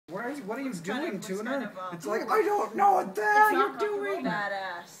What are you doing, Tuna? Kind of, it's like, I don't know what the hell you're doing.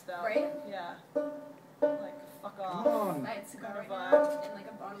 Badass, though. Right? Yeah. Like, fuck off. Come on. I had cigar Kind of right vibe. now, and like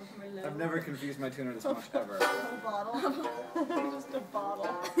a bottle of Merlot. I've never confused my tuna this much ever. A whole bottle. Just a bottle.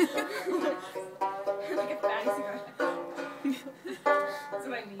 Like a fatty cigar. That's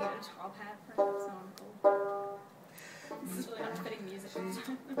what I need, a top hat for an economical. This is really unfitting music.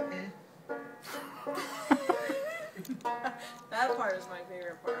 That part is my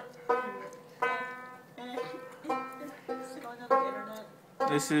favorite part. It's going on the internet.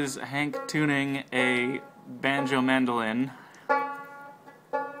 This is Hank tuning a Banjo-Mandolin.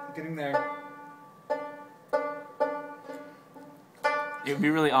 Getting there. It would be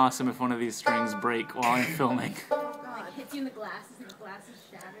really awesome if one of these strings break while I'm filming. Oh god. Like hits you in the glasses and the glasses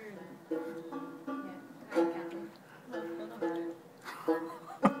shatter and yeah, kind of cackling.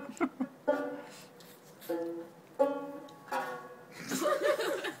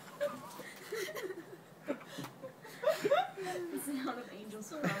 The sound of angels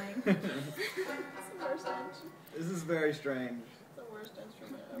flying. It's the worst instrument. This is very strange. It's the worst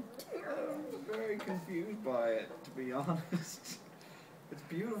instrument ever. I'm very confused by it, to be honest. It's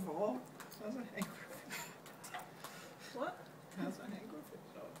beautiful. It has a handkerchief. What? It has a handkerchief.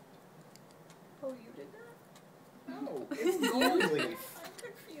 Oh, you did that? No, it's gold leaf. I'm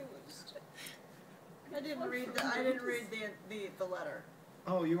confused. I didn't read the letter.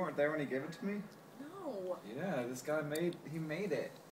 Oh, you weren't there when he gave it to me? No. Yeah, this guy made it.